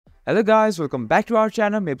Hello guys, welcome back to our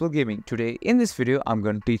channel Maple Gaming. Today in this video I'm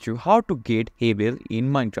going to teach you how to get hay bale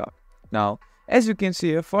in Minecraft. Now as you can see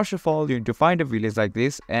here, first of all you need to find a village like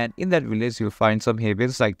this, and in that village you'll find some hay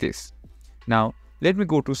bales like this. Now let me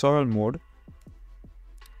go to survival mode.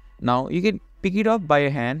 Now you can pick it up by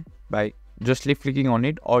a hand by just left clicking on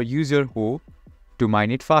it, or use your hoe to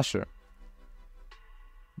mine it faster.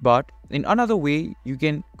 But in another way, you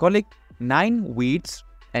can collect 9 wheats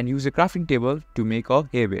and use a crafting table to make a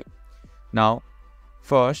hay bale. Now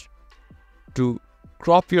first, to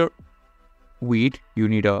crop your wheat you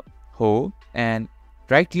need a hoe, and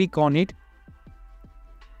right click on it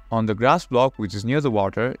on the grass block which is near the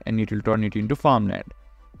water, and it will turn it into farmland.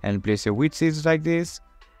 And place your wheat seeds like this,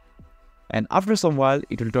 and after some while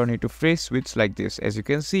it will turn into fresh wheats like this. As you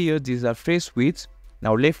can see here, these are fresh wheats.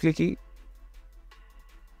 Now left click it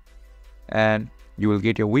and you will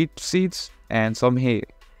get your wheat seeds and some hay.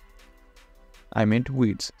 I meant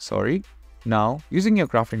weeds, sorry. Now using your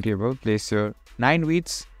crafting table, place your 9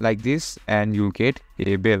 wheats like this and you'll get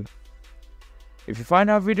a bale. If you find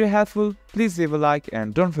our video helpful, please leave a like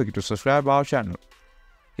and don't forget to subscribe our channel.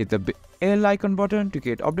 Hit the bell icon button to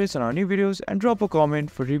get updates on our new videos, and drop a comment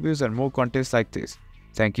for reviews and more contents like this.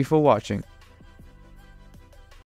 Thank you for watching.